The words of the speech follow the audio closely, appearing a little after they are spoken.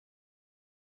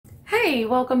Hey,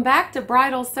 welcome back to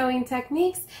Bridal Sewing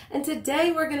Techniques, and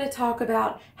today we're going to talk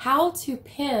about how to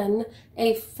pin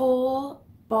a full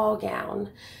ball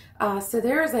gown. So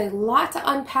there's a lot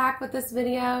to unpack with this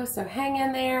video, so hang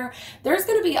in there. There's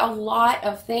going to be a lot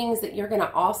of things that you're going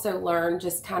to also learn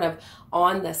just kind of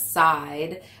on the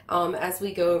side as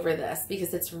we go over this,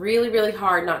 because it's really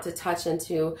hard not to touch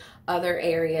into other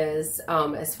areas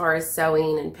as far as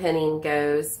sewing and pinning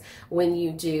goes when you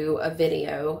do a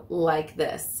video like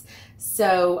this.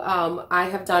 So I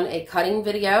have done a cutting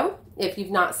video. If you've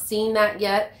not seen that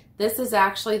yet, this is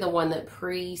actually the one that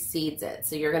precedes it.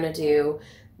 So you're going to do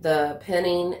the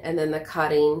pinning and then the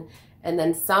cutting, and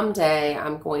then someday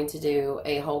I'm going to do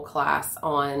a whole class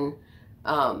on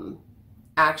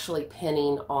actually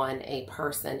pinning on a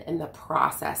person and the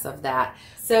process of that.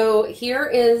 So here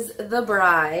is the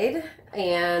bride,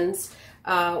 and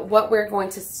what we're going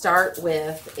to start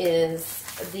with is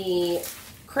the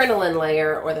crinoline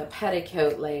layer, or the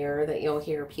petticoat layer that you'll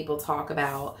hear people talk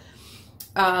about.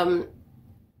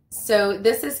 So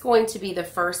this is going to be the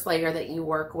first layer that you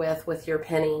work with your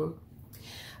pinning.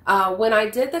 When I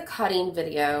did the cutting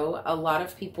video, a lot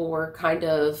of people were kind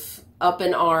of up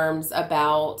in arms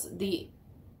about the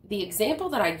example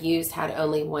that I used had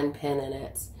only one pin in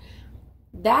it.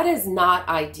 That is not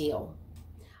ideal.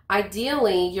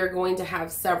 Ideally, you're going to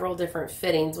have several different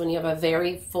fittings when you have a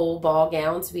very full ball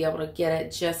gown to be able to get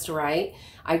it just right.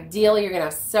 Ideally, you're going to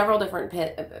have several different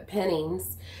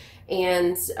pinnings,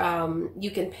 and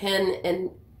you can pin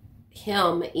and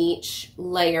hem each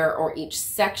layer or each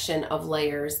section of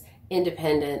layers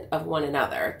independent of one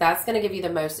another. That's going to give you the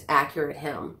most accurate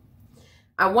hem.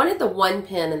 I wanted the one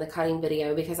pin in the cutting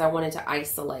video because I wanted to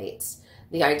isolate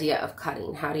the idea of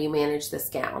cutting. How do you manage this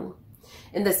gown?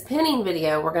 In this pinning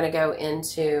video, we're going to go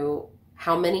into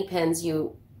how many pins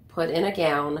you put in a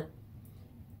gown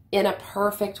in a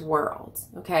perfect world,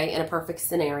 okay, in a perfect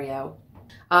scenario.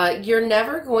 You're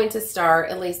never going to start,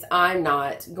 at least I'm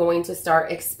not, going to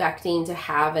start expecting to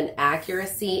have an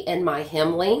accuracy in my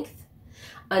hem length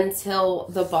until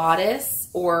the bodice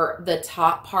or the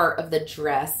top part of the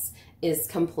dress is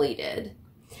completed.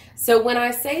 So when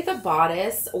I say the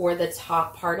bodice or the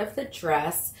top part of the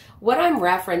dress, what I'm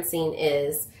referencing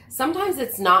is sometimes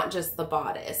it's not just the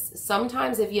bodice.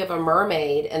 Sometimes if you have a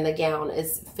mermaid and the gown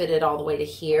is fitted all the way to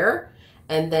here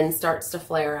and then starts to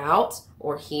flare out,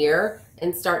 or here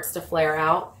and starts to flare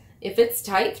out, if it's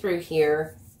tight through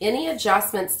here, any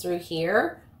adjustments through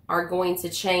here are going to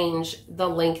change the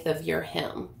length of your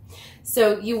hem.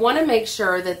 So you want to make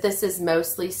sure that this is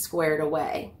mostly squared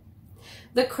away.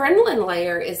 The crinoline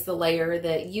layer is the layer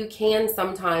that you can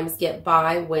sometimes get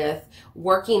by with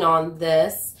working on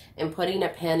this and putting a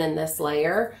pin in this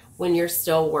layer when you're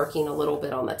still working a little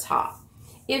bit on the top.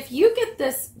 If you get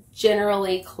this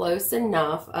generally close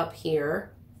enough up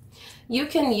here, you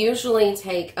can usually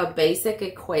take a basic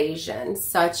equation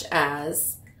such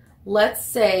as, let's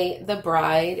say the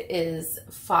bride is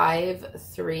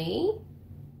 5'3",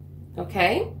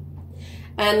 okay?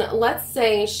 And let's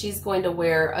say she's going to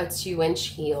wear a 2-inch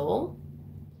heel.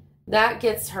 That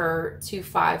gets her to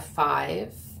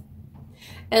 5'5".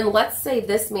 And let's say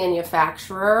this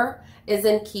manufacturer is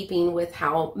in keeping with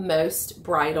how most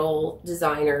bridal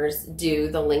designers do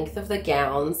the length of the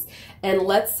gowns. And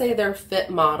let's say their fit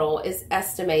model is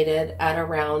estimated at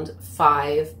around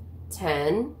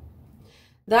 5'10".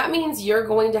 That means you're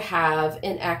going to have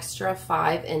an extra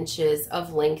 5 inches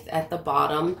of length at the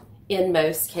bottom in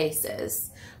most cases.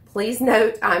 Please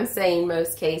note, I'm saying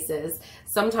most cases.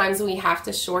 Sometimes we have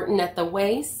to shorten at the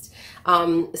waist.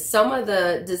 Some of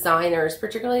the designers,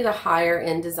 particularly the higher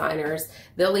end designers,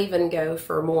 they'll even go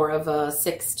for more of a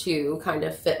 6'2" kind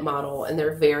of fit model, and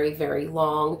they're very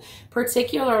long,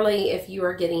 particularly if you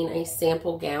are getting a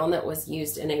sample gown that was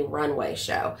used in a runway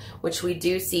show, which we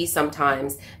do see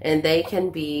sometimes, and they can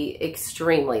be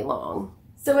extremely long.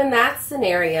 So in that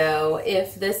scenario,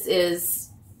 if this is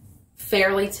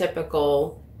fairly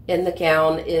typical and the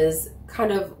gown is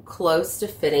kind of close to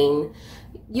fitting,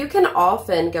 you can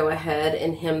often go ahead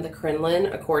and hem the crinoline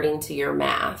according to your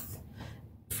math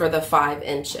for the 5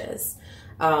 inches.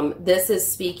 This is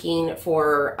speaking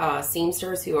for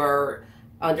seamsters who are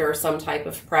under some type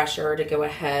of pressure to go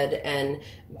ahead and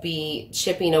be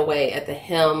chipping away at the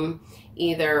hem,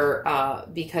 either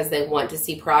because they want to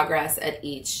see progress at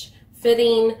each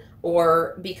fitting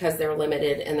or because they're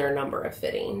limited in their number of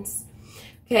fittings.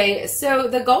 Okay, so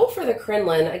the goal for the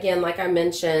crinoline, again, like I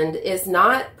mentioned, is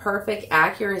not perfect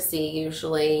accuracy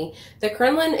usually. The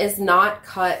crinoline is not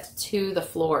cut to the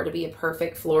floor to be a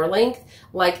perfect floor length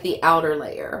like the outer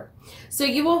layer. So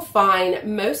you will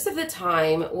find most of the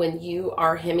time when you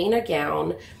are hemming a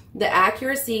gown, The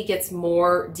accuracy gets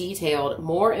more detailed,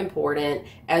 more important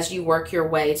as you work your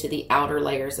way to the outer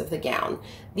layers of the gown.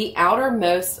 The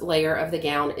outermost layer of the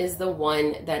gown is the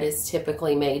one that is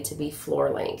typically made to be floor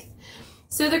length.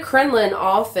 So the crinoline,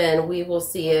 often we will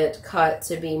see it cut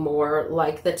to be more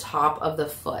like the top of the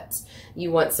foot.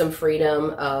 You want some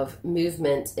freedom of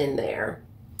movement in there.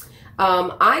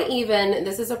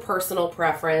 This is a personal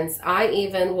preference, I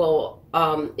even will,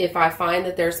 if I find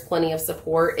that there's plenty of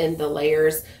support in the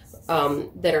layers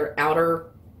that are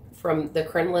outer from the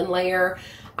crinoline layer,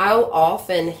 I'll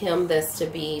often hem this to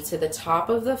be to the top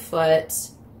of the foot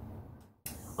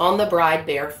on the bride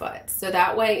barefoot. So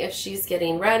that way, if she's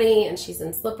getting ready and she's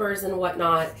in slippers and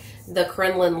whatnot, the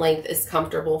crinoline length is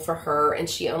comfortable for her, and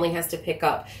she only has to pick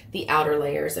up the outer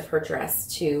layers of her dress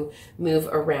to move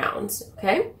around.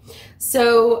 Okay,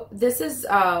 so this is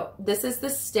the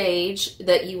stage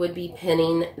that you would be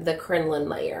pinning the crinoline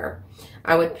layer.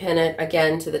 I would pin it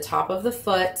again to the top of the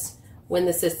foot when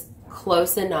this is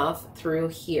close enough through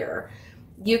here.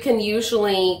 You can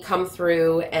usually come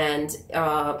through and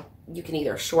you can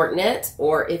either shorten it,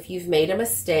 or if you've made a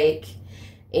mistake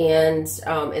and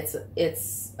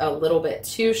it's a little bit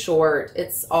too short,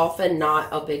 it's often not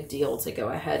a big deal to go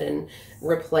ahead and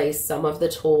replace some of the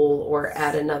tulle or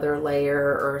add another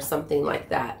layer or something like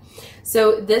that.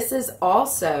 So this is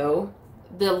also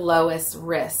the lowest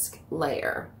risk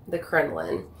layer, the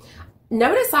crinoline.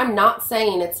 Notice I'm not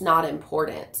saying it's not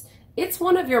important. It's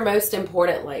one of your most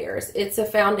important layers. It's a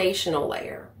foundational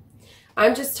layer.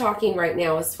 I'm just talking right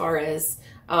now as far as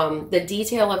the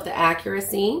detail of the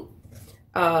accuracy.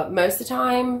 Most of the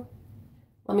time,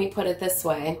 let me put it this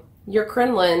way, your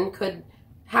crinoline could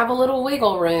have a little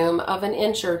wiggle room of an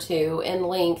inch or two in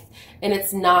length, and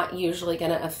it's not usually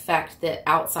going to affect the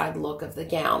outside look of the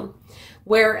gown.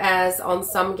 Whereas on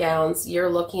some gowns, you're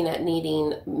looking at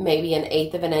needing maybe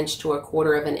 1/8 of an inch to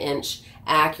 1/4 of an inch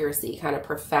accuracy, kind of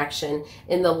perfection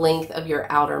in the length of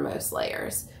your outermost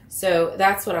layers. So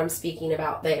that's what I'm speaking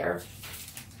about there.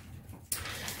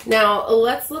 Now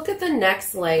let's look at the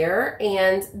next layer,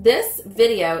 and this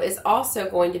video is also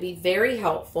going to be very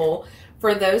helpful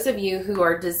for those of you who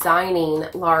are designing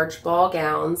large ball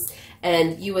gowns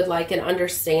and you would like an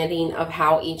understanding of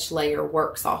how each layer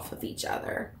works off of each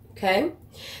other. Okay,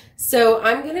 so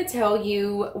I'm going to tell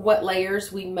you what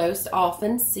layers we most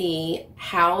often see,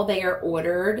 how they are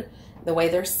ordered, the way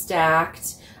they're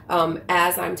stacked,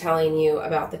 as I'm telling you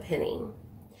about the pinning.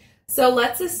 So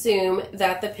let's assume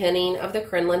that the pinning of the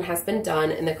crinoline has been done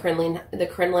and the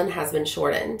crinoline has been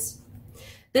shortened.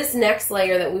 This next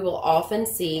layer that we will often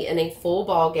see in a full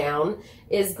ball gown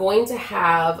is going to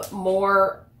have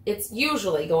more, it's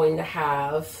usually going to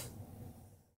have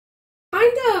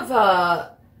kind of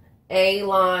a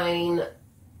A-line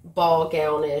ball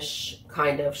gown-ish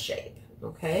kind of shape,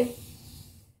 okay?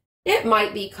 It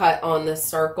might be cut on the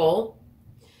circle,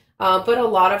 but a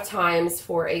lot of times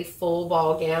for a full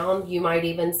ball gown, you might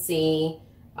even see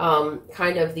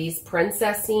kind of these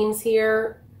princess seams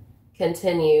here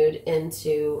continued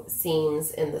into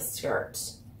seams in the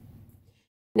skirt.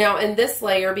 Now in this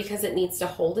layer, because it needs to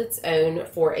hold its own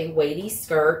for a weighty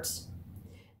skirt,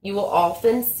 you will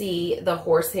often see the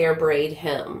horsehair braid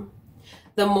hem.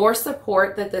 The more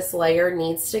support that this layer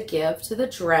needs to give to the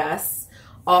dress,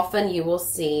 often you will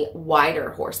see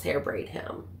wider horsehair braid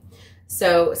hem.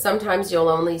 So sometimes you'll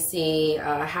only see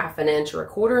 1/2 an inch or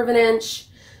 1/4 of an inch.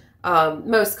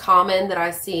 Most common that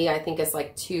I see, I think, is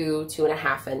like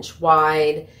 2.5 inch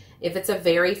wide. If it's a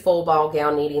very full ball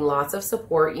gown needing lots of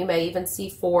support, you may even see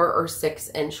 4 or 6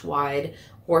 inch wide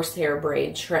horsehair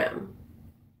braid trim.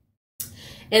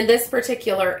 In this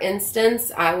particular instance,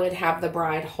 I would have the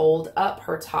bride hold up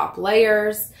her top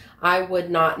layers. I would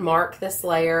not mark this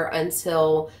layer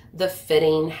until the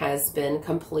fitting has been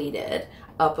completed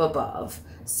up above.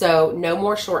 So no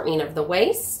more shortening of the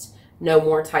waist, no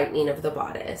more tightening of the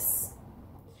bodice.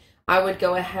 I would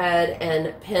go ahead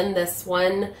and pin this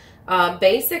one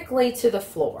basically to the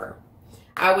floor.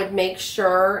 I would make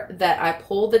sure that I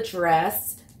pull the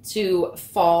dress to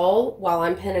fall while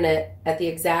I'm pinning it at the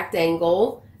exact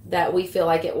angle that we feel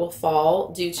like it will fall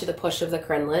due to the push of the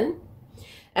crinoline.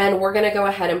 And we're going to go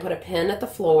ahead and put a pin at the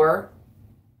floor,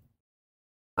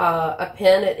 a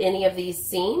pin at any of these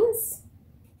seams,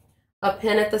 a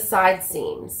pin at the side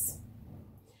seams.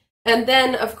 And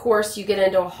then, of course, you get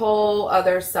into a whole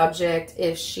other subject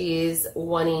if she's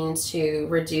wanting to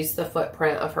reduce the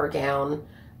footprint of her gown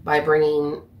by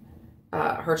bringing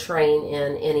her train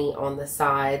in any on the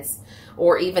sides,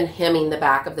 or even hemming the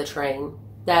back of the train.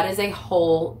 That is a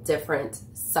whole different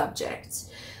subject.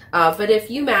 But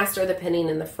if you master the pinning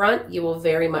in the front, you will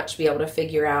very much be able to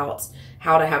figure out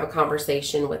how to have a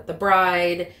conversation with the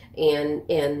bride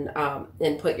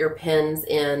and put your pins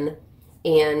in,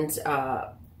 and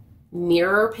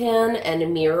mirror pin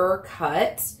and mirror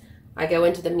cut. I go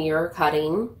into the mirror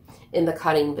cutting in the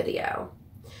cutting video.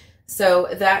 So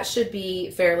that should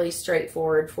be fairly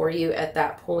straightforward for you at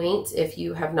that point. If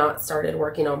you have not started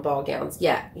working on ball gowns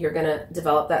yet, you're going to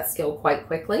develop that skill quite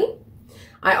quickly.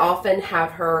 I often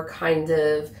have her kind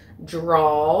of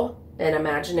draw an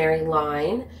imaginary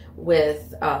line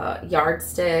with a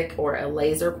yardstick or a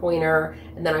laser pointer,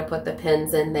 and then I put the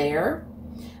pins in there.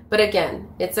 But again,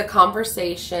 it's a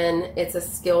conversation. It's a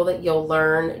skill that you'll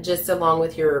learn just along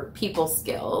with your people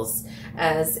skills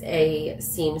as a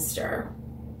seamster.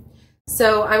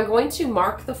 So I'm going to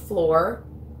mark the floor.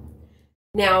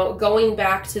 Now, going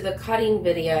back to the cutting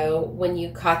video, when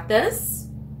you cut this,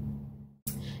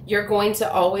 you're going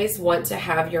to always want to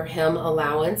have your hem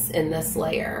allowance in this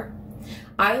layer.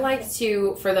 I like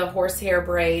to, for the horsehair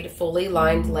braid fully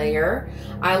lined layer,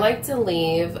 I like to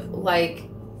leave like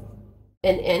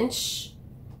 1.25 inches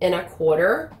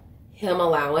hem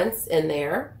allowance in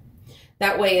there.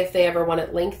 That way, if they ever want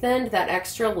it lengthened, that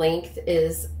extra length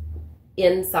is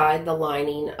inside the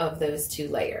lining of those two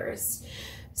layers.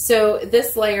 So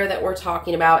this layer that we're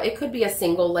talking about, it could be a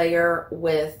single layer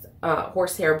with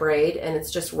horsehair braid and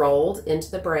it's just rolled into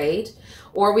the braid,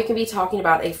 or we can be talking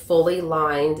about a fully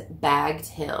lined bagged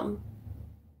hem.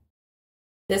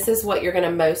 This is what you're going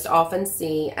to most often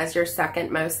see as your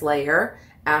second most layer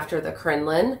after the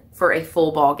crinoline for a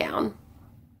full ball gown.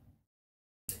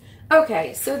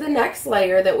 Okay, so the next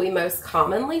layer that we most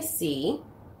commonly see,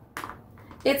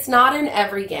 it's not in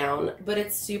every gown, but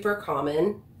it's super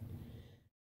common.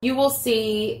 You will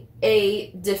see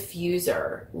a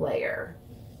diffuser layer.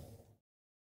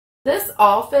 This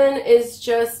often is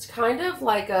just kind of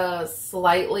like a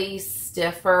slightly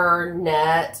stiffer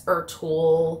net or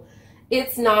tulle.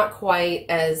 It's not quite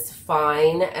as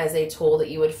fine as a tulle that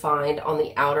you would find on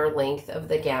the outer length of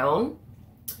the gown.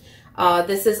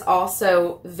 This is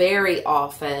also very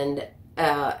often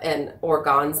an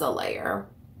organza layer.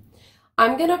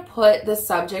 I'm going to put the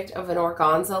subject of an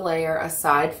organza layer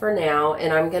aside for now,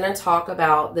 and I'm going to talk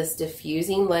about this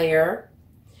diffusing layer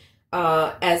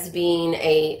as being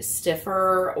a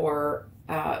stiffer or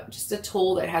just a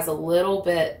tulle that has a little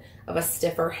bit of a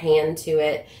stiffer hand to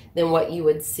it than what you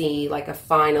would see like a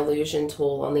fine illusion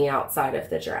tulle on the outside of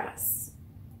the dress.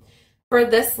 For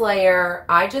this layer,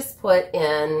 I just put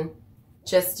in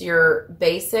just your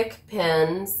basic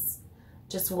pins,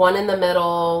 just one in the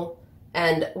middle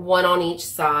and one on each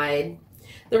side.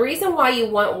 The reason why you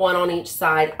want one on each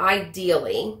side,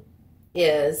 ideally,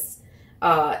 is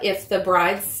if the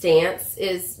bride's stance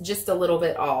is just a little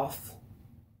bit off.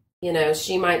 You know,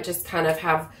 she might just kind of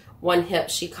have one hip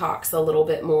she cocks a little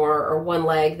bit more, or one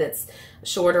leg that's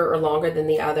shorter or longer than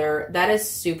the other. That is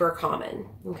super common,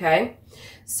 okay?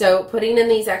 So putting in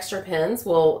these extra pins,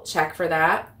 we'll check for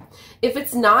that. If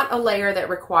it's not a layer that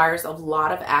requires a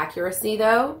lot of accuracy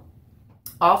though,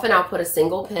 often I'll put a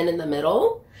single pin in the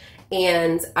middle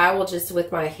and I will just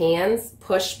with my hands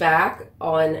push back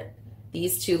on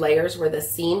these two layers where the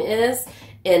seam is,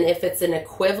 and if it's an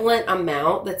equivalent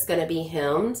amount that's going to be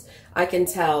hemmed, I can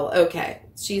tell, okay,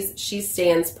 she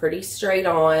stands pretty straight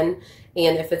on,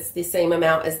 and if it's the same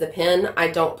amount as the pin, I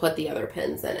don't put the other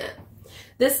pins in it.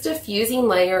 This diffusing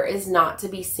layer is not to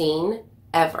be seen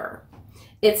ever.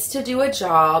 It's to do a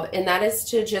job, and that is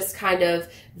to just kind of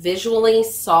visually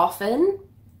soften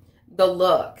the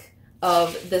look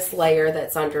of this layer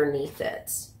that's underneath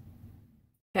it.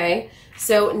 Okay,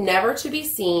 so never to be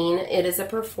seen. It is a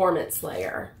performance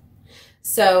layer.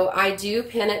 So I do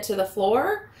pin it to the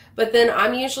floor, but then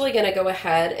I'm usually going to go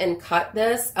ahead and cut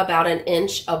this about 1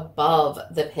 inch above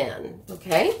the pin.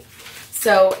 Okay,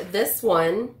 so this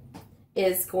one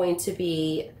is going to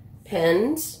be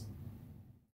pinned,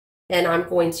 and I'm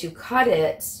going to cut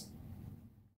it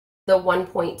the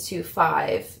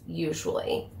 1.25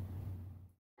 usually.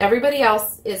 Everybody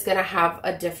else is going to have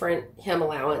a different hem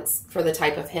allowance for the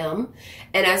type of hem.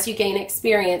 And as you gain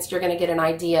experience, you're going to get an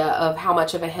idea of how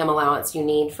much of a hem allowance you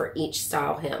need for each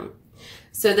style hem.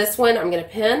 So this one I'm going to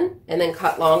pin and then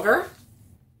cut longer.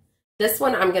 This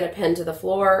one I'm going to pin to the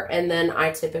floor, and then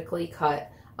I typically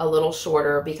cut a little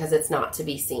shorter because it's not to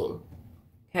be seen.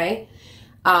 Okay.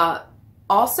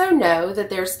 Also know that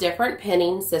there's different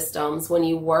pinning systems when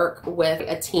you work with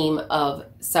a team of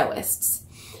sewists.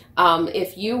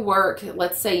 If you work,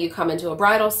 let's say you come into a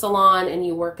bridal salon and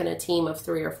you work in a team of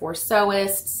 3 or 4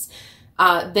 sewists,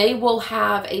 they will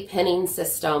have a pinning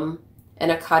system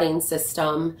and a cutting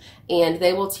system, and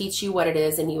they will teach you what it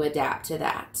is and you adapt to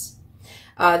that.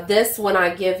 This, when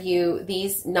I give you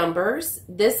these numbers,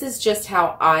 this is just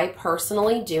how I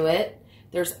personally do it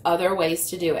There's other ways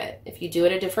to do it. If you do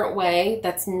it a different way,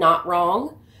 that's not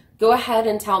wrong. Go ahead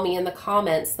and tell me in the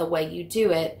comments the way you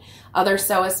do it. Other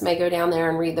sewists may go down there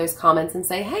and read those comments and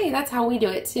say, hey, that's how we do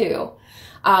it too.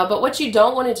 But what you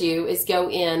don't want to do is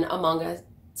go in among a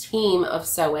team of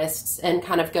sewists and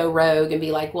kind of go rogue and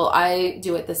be like, well, I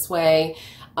do it this way.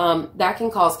 That can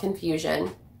cause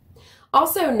confusion.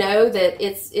 Also know that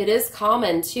it is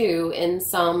common too in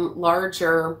some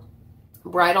larger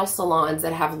bridal salons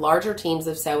that have larger teams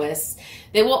of sewists.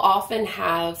 They will often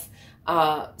have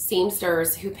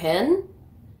seamsters who pin,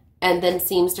 and then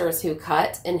seamsters who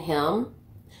cut and hem,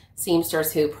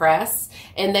 seamsters who press,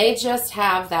 and they just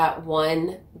have that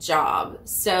one job.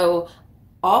 So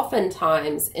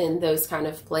oftentimes in those kind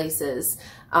of places,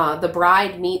 the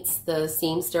bride meets the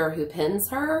seamster who pins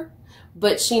her,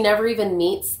 but she never even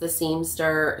meets the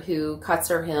seamster who cuts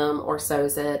her hem or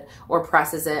sews it or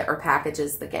presses it or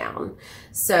packages the gown.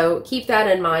 So keep that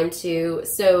in mind too.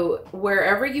 So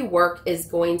wherever you work is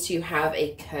going to have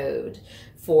a code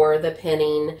for the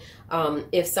pinning,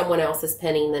 if someone else is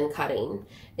pinning then cutting.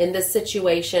 In this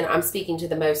situation, I'm speaking to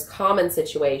the most common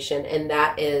situation, and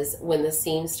that is when the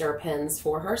seamster pins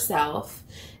for herself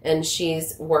and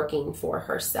she's working for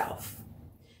herself.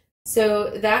 So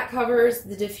that covers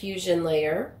the diffusion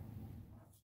layer.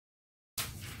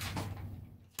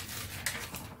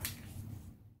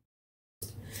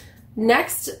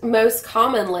 Next most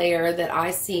common layer that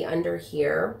I see under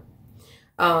here.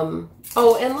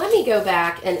 Oh, and let me go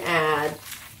back and add,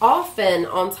 often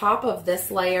on top of this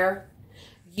layer,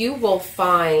 you will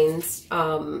find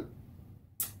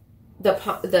the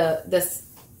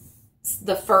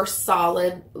first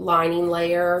solid lining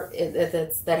layer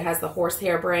that has the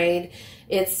horsehair braid.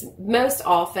 It's most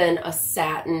often a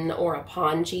satin or a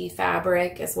pongee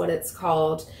fabric is what it's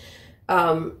called.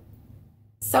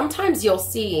 Sometimes you'll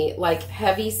see like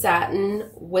heavy satin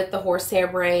with the horsehair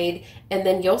braid, and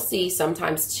then you'll see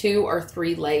sometimes 2 or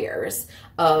 3 layers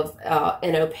of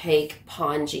an opaque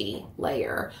pongee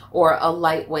layer or a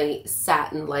lightweight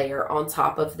satin layer on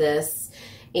top of this.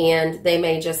 And they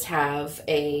may just have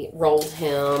a rolled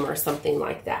hem or something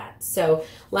like that. So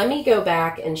let me go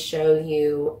back and show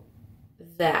you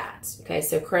that. Okay,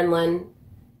 so crinoline,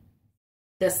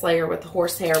 this layer with the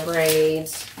horsehair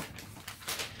braids.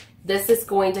 This is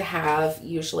going to have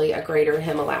usually a greater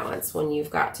hem allowance when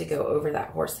you've got to go over that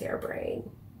horsehair braid.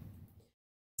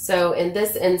 So in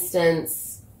this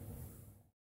instance,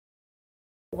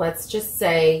 let's just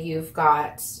say you've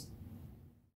got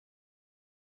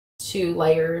 2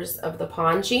 layers of the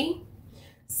pongee.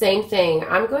 Same thing,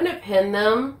 I'm going to pin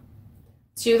them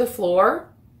to the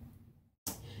floor.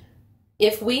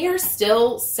 If we are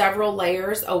still several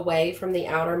layers away from the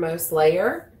outermost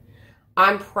layer,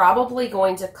 I'm probably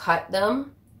going to cut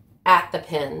them at the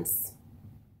pins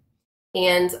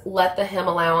and let the hem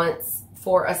allowance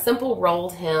for a simple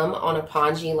rolled hem on a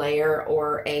pongee layer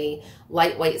or a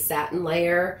lightweight satin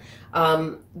layer.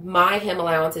 My hem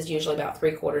allowance is usually about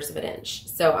 3/4 of an inch.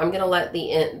 So I'm going to let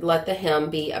the hem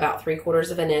be about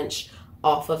 3/4 of an inch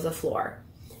off of the floor.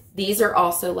 These are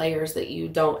also layers that you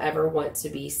don't ever want to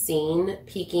be seen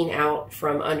peeking out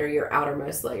from under your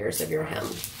outermost layers of your hem.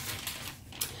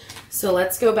 So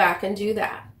let's go back and do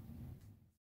that.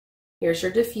 Here's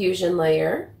your diffusion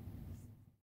layer.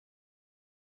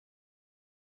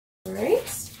 All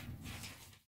right.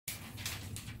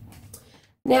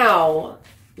 Now,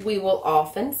 we will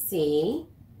often see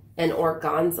an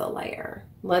organza layer.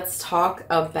 Let's talk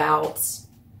about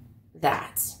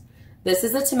that. This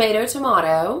is a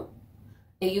tomato.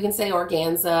 You can say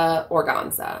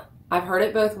organza. I've heard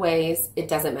it both ways. It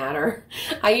doesn't matter.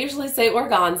 I usually say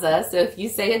organza, so if you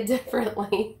say it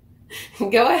differently,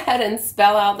 go ahead and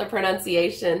spell out the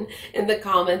pronunciation in the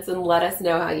comments and let us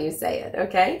know how you say it,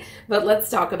 okay? But let's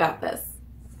talk about this.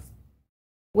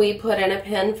 We put in a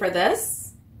pin for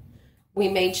this. We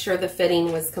made sure the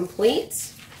fitting was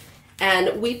complete.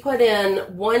 And we put in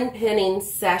 1 pinning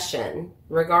session,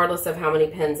 regardless of how many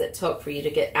pins it took for you to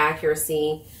get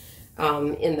accuracy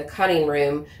in the cutting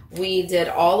room. We did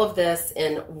all of this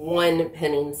in 1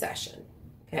 pinning session.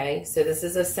 Okay, so this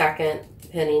is a second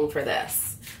pinning for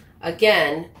this.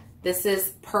 Again, this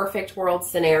is perfect world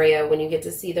scenario when you get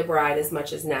to see the bride as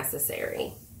much as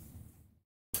necessary.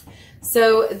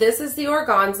 So this is the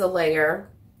organza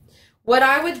layer. What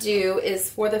I would do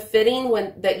is for the fitting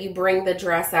that you bring the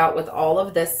dress out with all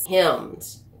of this hemmed,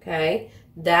 okay,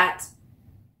 that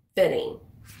fitting,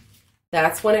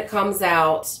 that's when it comes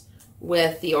out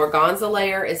with the organza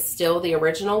layer is still the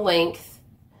original length,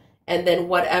 and then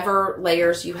whatever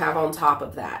layers you have on top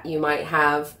of that. You might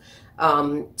have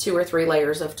 2 or 3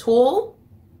 layers of tulle,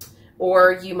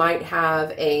 Or you might have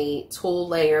a tulle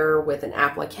layer with an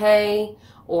applique,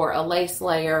 or a lace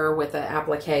layer with an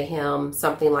applique hem,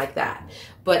 something like that.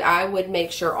 But I would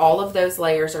make sure all of those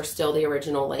layers are still the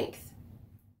original length.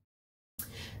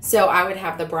 So I would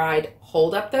have the bride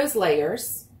hold up those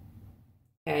layers.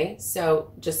 Okay,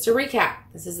 so just to recap,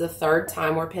 this is the third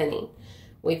time we're pinning.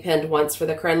 We pinned once for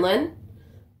the crinoline.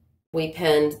 We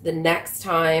pinned the next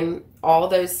time all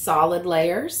those solid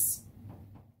layers.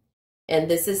 And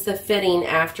this is the fitting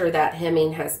after that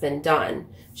hemming has been done.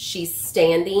 She's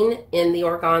standing in the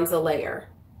organza layer,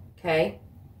 okay?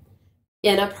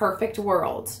 In a perfect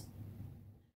world,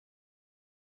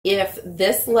 if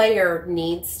this layer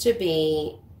needs to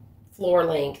be floor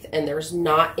length and there's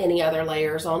not any other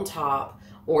layers on top,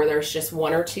 or there's just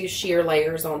one or two sheer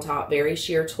layers on top, very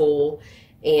sheer tulle,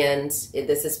 and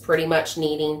this is pretty much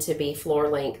needing to be floor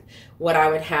length, what I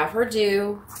would have her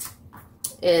do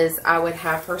is I would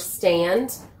have her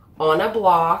stand on a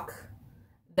block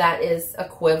that is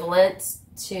equivalent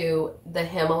to the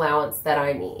hem allowance that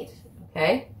I need,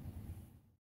 okay?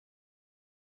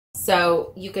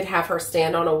 So you could have her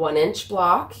stand on a 1-inch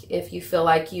block if you feel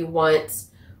like you want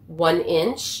 1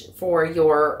 inch for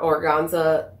your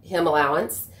organza hem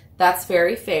allowance. That's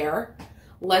very fair.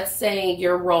 Let's say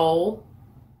your roll,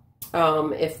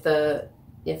 if the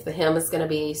hem is going to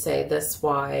be, say, this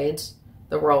wide,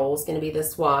 the roll is going to be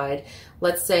this wide.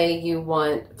 Let's say you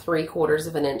want 3/4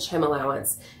 of an inch hem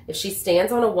allowance. If she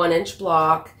stands on a 1-inch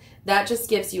block, that just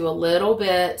gives you a little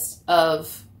bit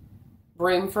of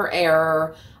room for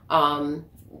error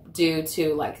due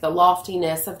to like the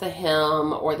loftiness of the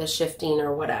hem or the shifting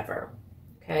or whatever.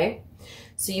 Okay,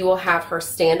 so you will have her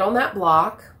stand on that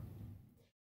block,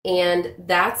 and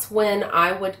that's when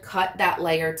I would cut that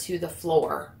layer to the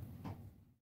floor.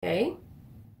 Okay.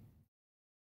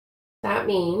 That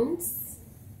means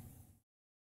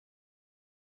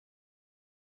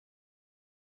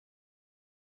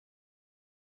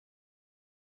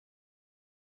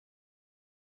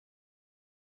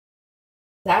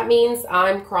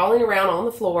I'm crawling around on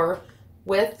the floor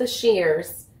with the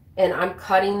shears and I'm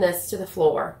cutting this to the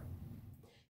floor.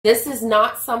 This is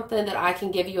not something that I can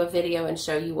give you a video and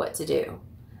show you what to do.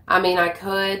 I mean, I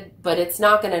could, but it's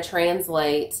not going to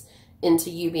translate into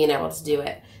you being able to do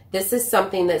it. This is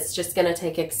something that's just going to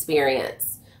take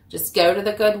experience. Just go to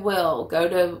the Goodwill, go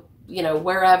to, you know,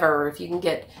 wherever, if you can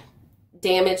get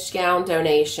damaged gown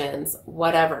donations,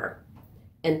 whatever,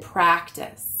 and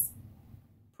practice.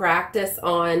 Practice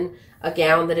on a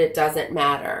gown that it doesn't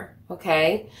matter,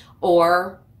 okay?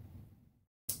 Or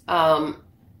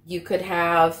you could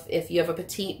have, if you have a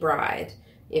petite bride,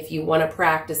 if you want to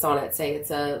practice on it, say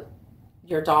it's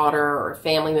your daughter or a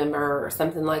family member or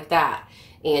something like that,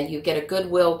 and you get a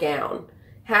Goodwill gown,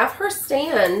 have her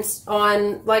stand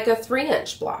on like a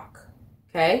 3-inch block,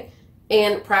 okay?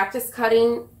 And practice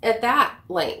cutting at that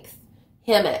length.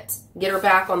 Hem it. Get her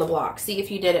back on the block. See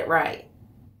if you did it right.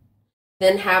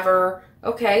 Then have her,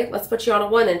 okay, let's put you on a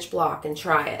 1-inch block and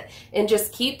try it. And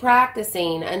just keep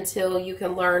practicing until you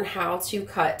can learn how to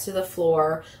cut to the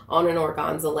floor on an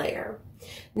organza layer.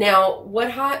 Now, what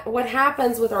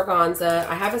happens with organza,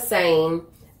 I have a saying,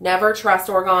 never trust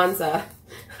organza.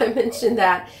 I mentioned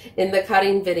that in the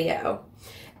cutting video.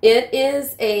 It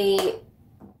is a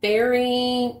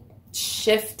very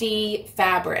shifty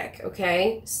fabric,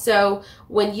 okay? So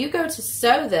when you go to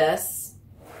sew this,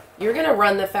 you're going to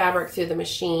run the fabric through the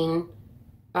machine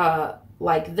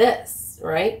like this,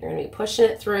 right? You're going to be pushing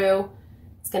it through.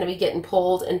 It's going to be getting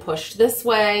pulled and pushed this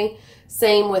way.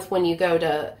 Same with when you go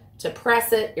to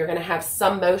press it, you're going to have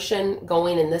some motion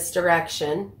going in this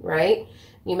direction, right?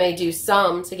 You may do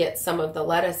some to get some of the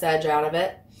lettuce edge out of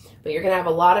it, but you're going to have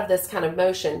a lot of this kind of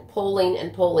motion, pulling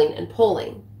and pulling and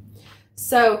pulling.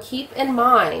 So keep in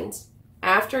mind,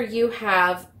 after you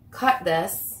have cut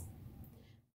this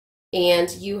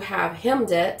and you have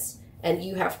hemmed it and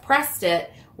you have pressed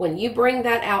it, when you bring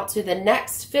that out to the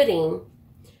next fitting,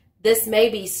 this may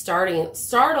be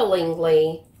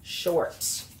startlingly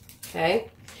short, okay?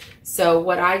 So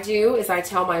what I do is I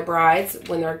tell my brides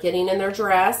when they're getting in their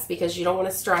dress, because you don't want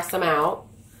to stress them out,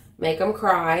 make them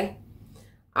cry,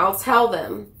 I'll tell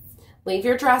them, leave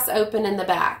your dress open in the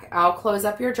back. I'll close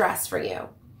up your dress for you.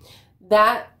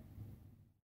 That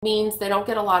means they don't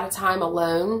get a lot of time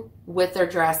alone with their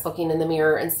dress, looking in the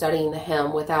mirror and studying the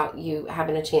hem without you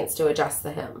having a chance to adjust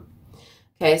the hem.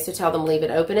 Okay, so tell them leave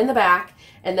it open in the back,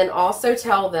 and then also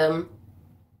tell them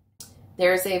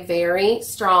there's a very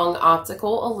strong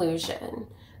optical illusion.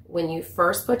 When you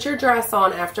first put your dress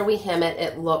on after we hem it,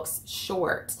 it looks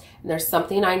short. And there's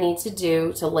something I need to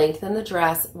do to lengthen the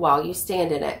dress while you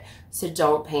stand in it, so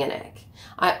don't panic.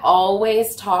 I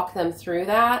always talk them through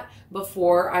that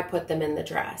before I put them in the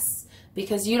dress,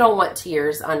 because you don't want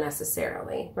tears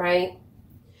unnecessarily, right?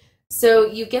 So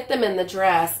you get them in the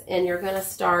dress and you're going to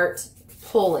start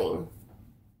pulling.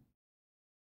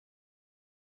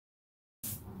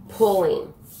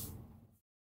 Pulling.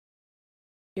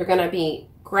 You're going to be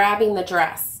grabbing the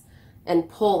dress and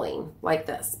pulling like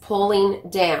this, pulling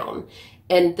down.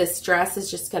 And this dress is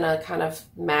just going to kind of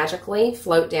magically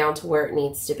float down to where it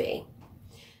needs to be.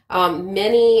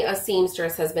 Many a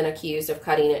seamstress has been accused of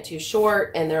cutting it too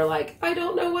short, and they're like, I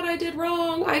don't know what I did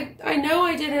wrong. I know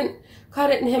I didn't cut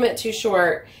it and hem it too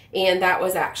short. And that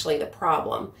was actually the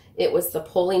problem. It was the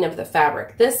pulling of the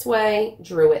fabric this way,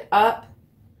 drew it up,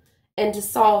 and to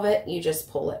solve it, you just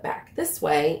pull it back this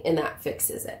way, and that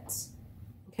fixes it.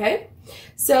 Okay,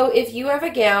 so if you have a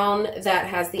gown that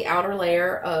has the outer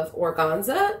layer of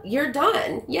organza, you're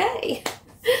done. Yay!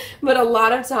 But a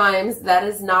lot of times that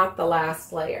is not the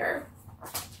last layer.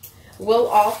 We'll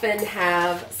often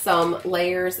have some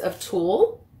layers of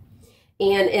tulle,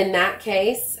 and in that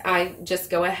case, I just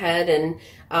go ahead and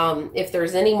if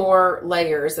there's any more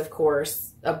layers, of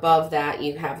course, above that,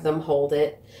 you have them hold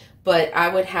it. But I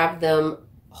would have them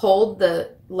hold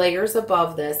the layers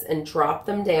above this and drop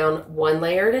them down one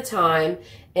layer at a time,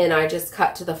 and I just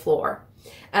cut to the floor.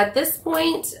 At this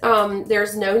point,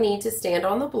 there's no need to stand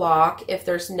on the block if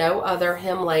there's no other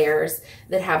hem layers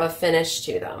that have a finish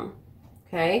to them.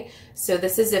 Okay, so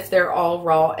this is if they're all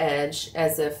raw edge,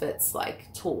 as if it's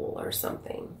like tulle or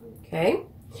something. Okay,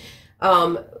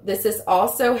 this is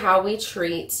also how we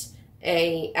treat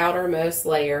a outermost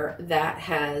layer that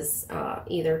has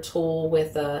either tulle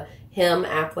with a hem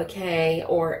applique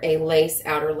or a lace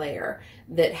outer layer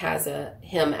that has a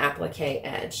hem applique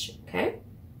edge. Okay,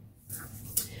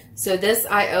 so this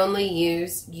I only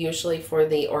use usually for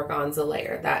the organza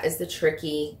layer. That is the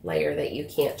tricky layer that you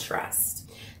can't trust.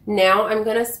 Now I'm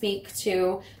going to speak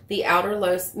to the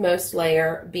outermost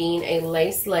layer being a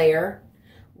lace layer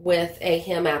with a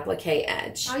hem applique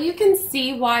edge. Now you can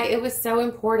see why it was so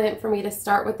important for me to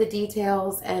start with the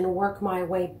details and work my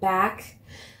way back,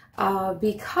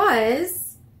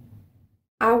 because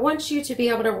I want you to be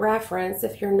able to reference,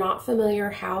 if you're not familiar,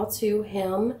 how to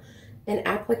hem an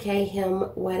applique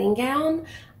hem wedding gown.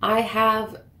 I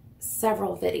have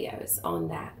several videos on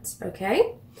that.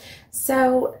 Okay,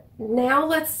 so now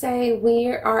let's say we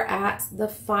are at the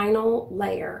final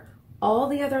layer. All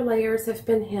the other layers have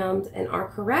been hemmed and are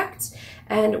correct,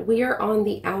 and we are on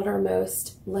the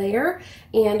outermost layer.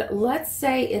 And let's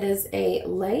say it is a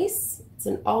lace, it's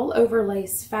an all over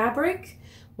lace fabric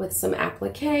with some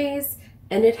appliques,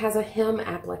 and it has a hem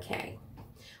applique.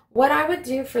 What I would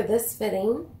do for this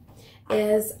fitting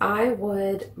is I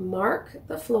would mark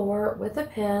the floor with a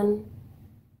pen,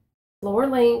 floor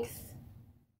length.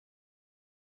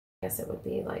 I guess it would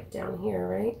be like down here,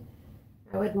 right?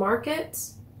 I would mark it.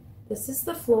 This is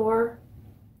the floor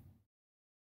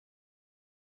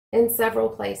in several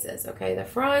places, okay? The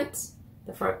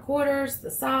front quarters,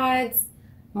 the sides,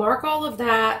 mark all of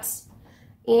that.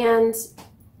 And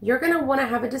you're gonna wanna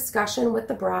have a discussion with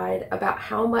the bride about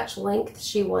how much length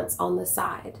she wants on the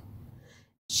side.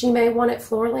 She may want it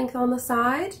floor length on the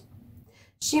side.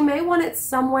 She may want it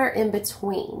somewhere in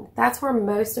between. That's where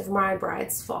most of my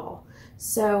brides fall.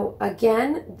 So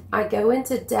again, I go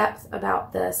into depth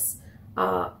about this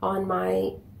on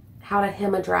my how to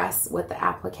hem a dress with the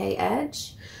applique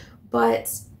edge.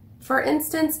 But for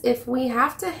instance, if we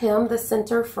have to hem the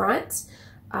center front,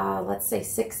 let's say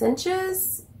 6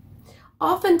 inches,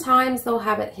 oftentimes they'll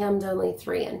have it hemmed only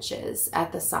 3 inches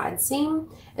at the side seam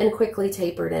and quickly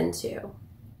tapered into.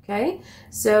 Okay,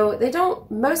 so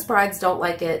most brides don't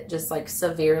like it just like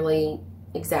severely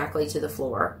exactly to the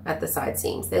floor at the side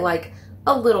seams. They like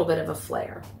a little bit of a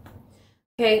flare.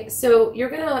 Okay, so you're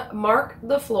gonna mark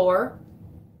the floor,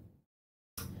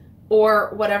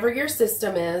 or whatever your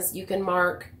system is, you can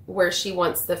mark where she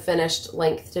wants the finished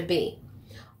length to be.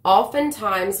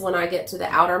 Oftentimes when I get to the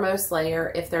outermost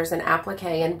layer, if there's an applique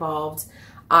involved,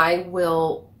 I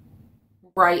will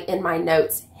write in my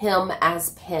notes, hem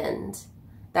as pinned.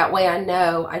 That way I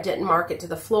know I didn't mark it to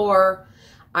the floor,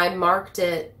 I marked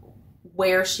it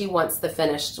where she wants the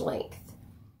finished length.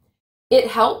 It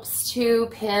helps to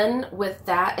pin with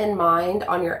that in mind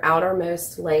on your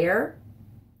outermost layer,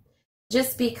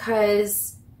 just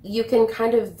because you can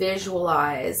kind of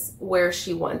visualize where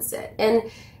she wants it.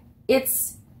 And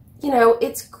it's, you know,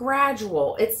 it's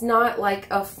gradual. It's not like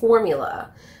a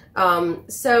formula.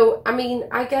 So, I mean,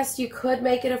 I guess you could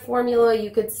make it a formula.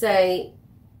 You could say,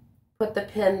 put the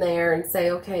pin there and say,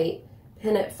 okay,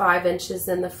 pin it 5 inches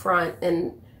in the front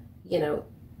and, you know,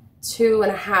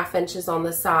 2.5 inches on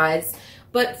the sides.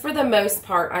 But for the most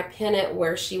part, I pin it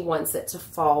where she wants it to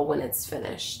fall when it's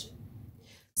finished.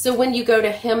 So when you go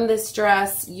to hem this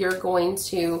dress, you're going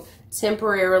to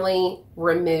temporarily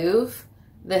remove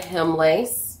the hem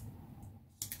lace.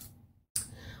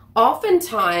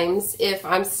 Oftentimes, if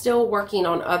I'm still working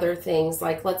on other things,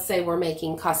 like let's say we're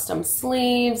making custom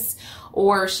sleeves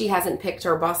or she hasn't picked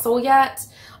her bustle yet,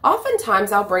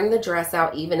 oftentimes I'll bring the dress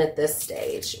out even at this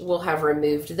stage. We'll have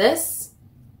removed this,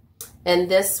 and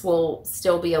this will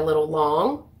still be a little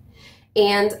long,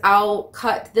 and I'll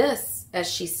cut this as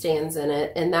she stands in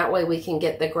it, and that way we can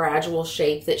get the gradual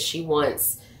shape that she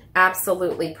wants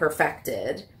absolutely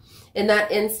perfected. In that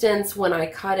instance, when I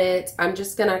cut it, I'm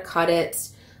just going to cut it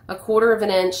 1/4 of an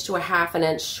inch to 1/2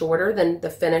 inch shorter than the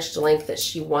finished length that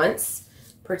she wants,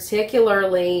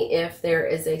 particularly if there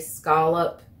is a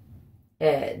scallop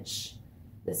edge.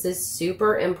 This is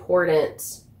super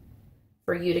important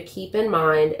for you to keep in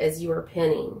mind as you are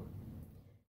pinning.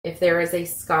 If there is a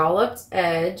scalloped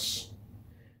edge,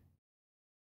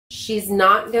 she's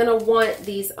not going to want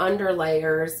these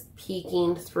underlayers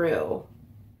peeking through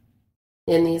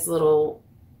in these little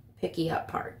picky up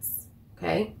parts,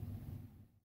 okay?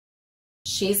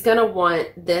 She's going to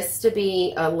want this to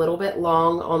be a little bit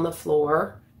long on the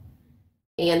floor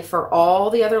and for all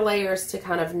the other layers to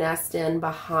kind of nest in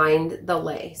behind the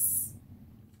lace.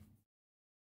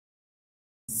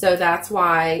 So that's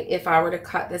why if I were to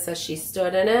cut this as she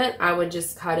stood in it, I would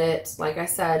just cut it, like I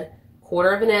said,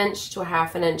 1/4 of an inch to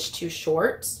 1/2 inch too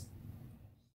short.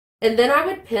 And then I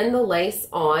would pin the lace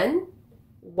on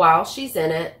while she's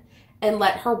in it and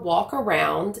let her walk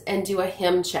around and do a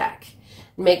hem check.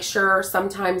 Make sure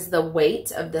sometimes the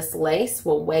weight of this lace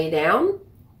will weigh down,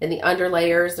 and the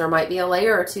underlayers, there might be a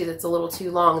layer or two that's a little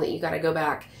too long that you got to go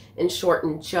back and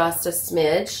shorten just a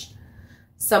smidge.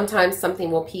 Sometimes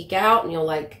something will peek out and you'll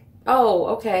like, oh,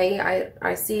 okay,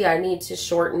 I see I need to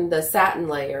shorten the satin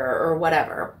layer or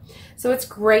whatever. So it's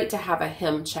great to have a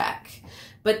hem check.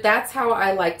 But that's how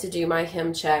I like to do my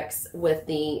hem checks with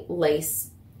the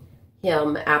lace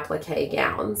hem applique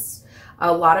gowns.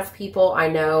 A lot of people I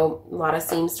know, a lot of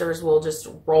seamsters will just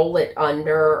roll it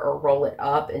under or roll it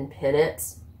up and pin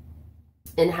it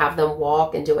and have them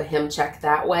walk and do a hem check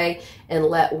that way and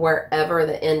let wherever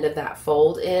the end of that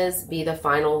fold is be the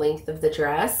final length of the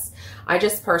dress. I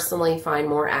just personally find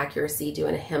more accuracy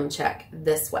doing a hem check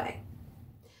this way.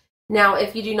 Now,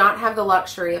 if you do not have the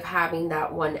luxury of having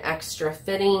that one extra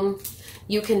fitting,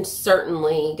 you can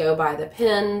certainly go by the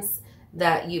pins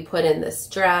that you put in this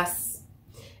dress.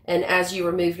 And as you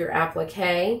remove your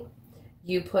applique,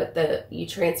 you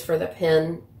transfer the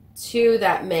pin to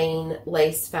that main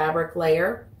lace fabric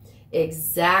layer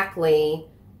exactly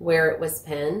where it was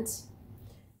pinned.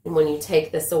 And when you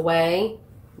take this away,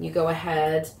 you go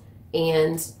ahead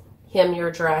and hem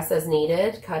your dress as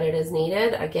needed, cut it as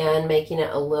needed, again making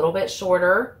it a little bit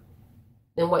shorter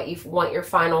than what you want your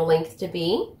final length to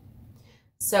be.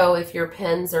 So if your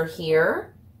pins are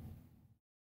here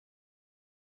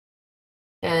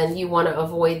and you want to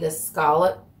avoid the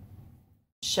scallop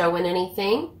showing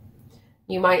anything,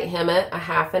 you might hem it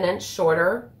 1/2 inch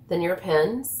shorter than your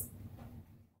pins.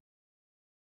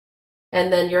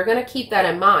 And then you're going to keep that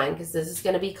in mind because this is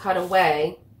going to be cut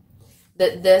away,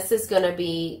 that this is going to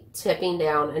be tipping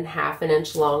down and 1/2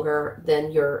 inch longer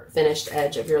than your finished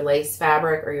edge of your lace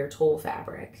fabric or your tulle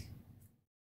fabric.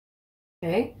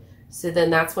 Okay, so then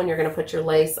that's when you're going to put your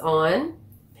lace on,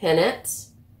 pin it,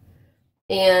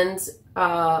 and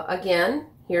again,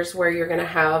 here's where you're going to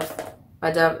have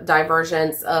a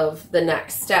divergence of the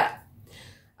next step.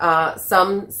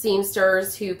 Some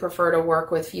seamsters who prefer to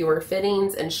work with fewer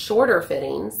fittings and shorter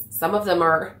fittings, some of them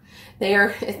are, they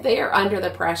are under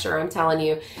the pressure, I'm telling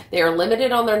you. They are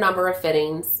limited on their number of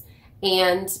fittings,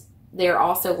 and they're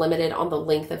also limited on the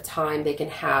length of time they can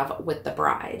have with the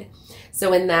bride.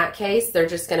 So in that case, they're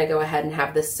just going to go ahead and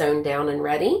have this sewn down and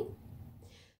ready.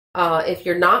 If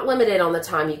you're not limited on the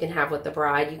time you can have with the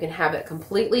bride, you can have it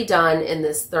completely done in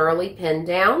this thoroughly pinned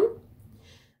down.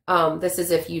 This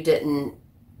is if you didn't,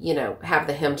 have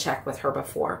the hem check with her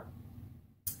before.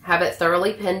 Have it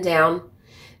thoroughly pinned down,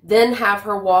 then have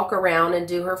her walk around and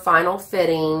do her final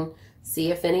fitting,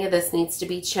 see if any of this needs to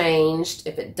be changed.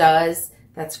 If it does,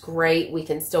 that's great. We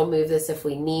can still move this if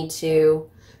we need to.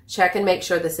 Check and make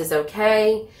sure this is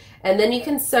okay. And then you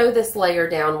can sew this layer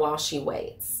down while she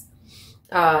waits.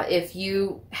 If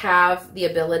you have the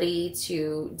ability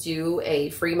to do a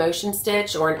free motion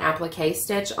stitch or an applique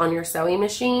stitch on your sewing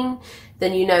machine,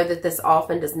 then you know that this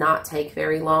often does not take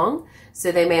very long.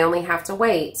 So they may only have to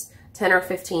wait 10 or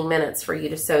 15 minutes for you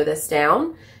to sew this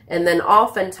down. And then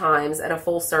oftentimes at a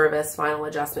full service final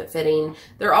adjustment fitting,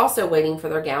 they're also waiting for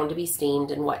their gown to be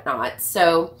steamed and whatnot.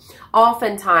 So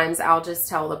oftentimes I'll just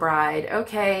tell the bride,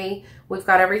 okay, we've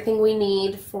got everything we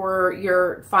need for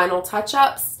your final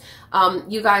touch-ups.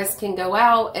 You guys can go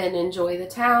out and enjoy the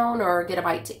town or get a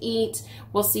bite to eat.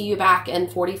 We'll see you back in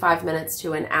 45 minutes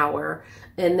to an hour.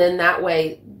 And then that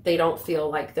way they don't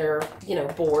feel like they're, you know,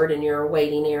 bored in your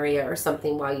waiting area or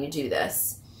something while you do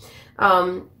this.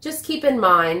 Just keep in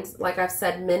mind, like I've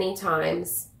said many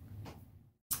times,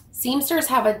 seamsters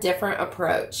have a different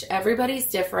approach. Everybody's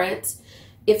different.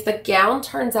 If the gown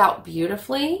turns out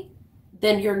beautifully,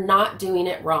 then you're not doing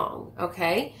it wrong,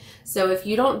 okay? So if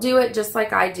you don't do it just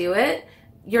like I do it,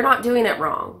 you're not doing it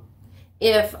wrong.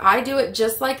 If I do it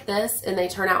just like this and they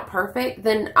turn out perfect,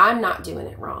 then I'm not doing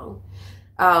it wrong.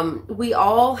 We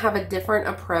all have a different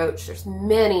approach. There's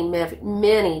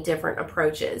many different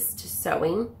approaches to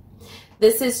sewing.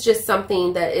 This is just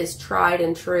something that is tried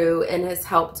and true and has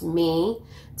helped me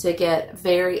to get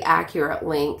very accurate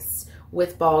lengths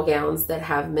with ball gowns that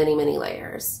have many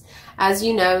layers. As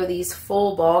you know, these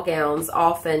full ball gowns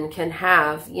often can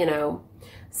have, you know,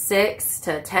 6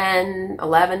 to 10,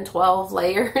 11, 12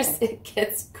 layers. It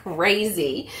gets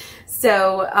crazy.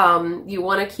 So you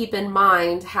want to keep in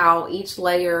mind how each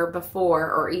layer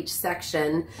before or each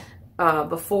section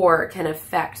before can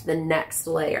affect the next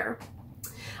layer.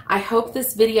 I hope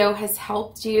this video has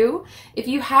helped you. If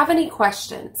you have any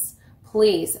questions,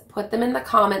 please put them in the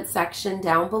comment section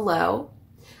down below.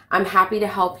 I'm happy to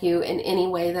help you in any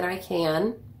way that I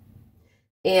can.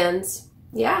 And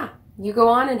yeah, you go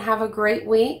on and have a great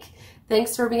week.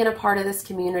 Thanks for being a part of this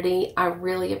community. I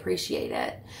really appreciate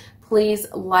it. Please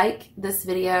like this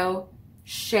video,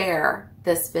 share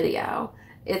this video.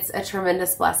 It's a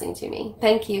tremendous blessing to me.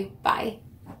 Thank you. Bye.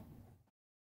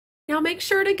 Now make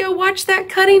sure to go watch that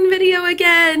cutting video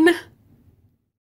again.